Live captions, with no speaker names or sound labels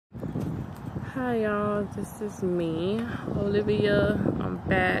Hi y'all, this is me, Olivia. I'm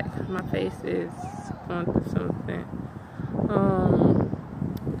back. My face is going through something.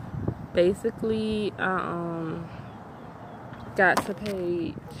 Basically I got to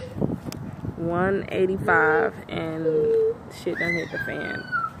page 185 and shit done hit the fan.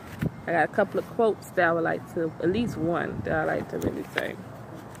 I got a couple of quotes that I would like to, at least one that I like to really say.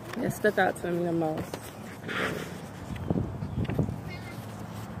 That stuck out to me the most.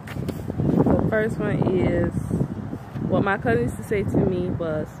 The first one is, what my cousin used to say to me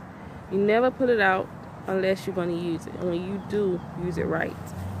was, you never put it out unless you're going to use it. And when you do, use it right.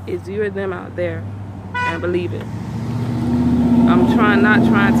 It's you or them out there, and believe it. I'm not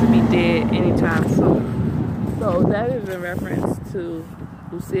trying to be dead anytime soon. So that is in reference to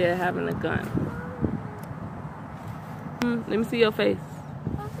Lucia having a gun. Let me see your face.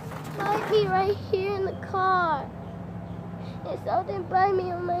 Might be right here in the car. It's something by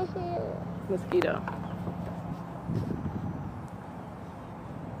me on my head. Mosquito.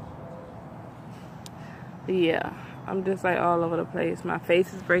 Yeah, I'm just like all over the place. My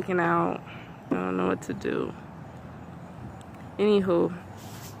face is breaking out. I don't know what to do. Anywho,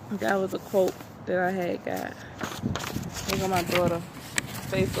 that was a quote that I had got. Look at my daughter.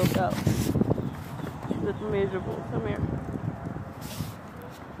 Face looked out. She looked miserable. Come here.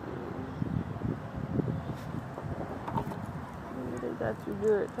 They got you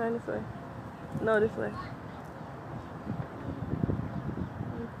good. Turn this way. No, this way.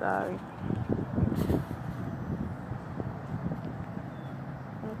 I'm sorry.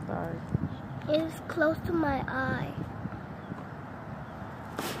 I'm sorry. It's close to my eye.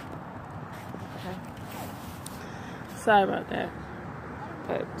 Okay. Sorry about that.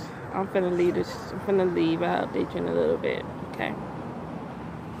 But I'm finna leave this. I'm finna leave. I'll update you in a little bit. Okay.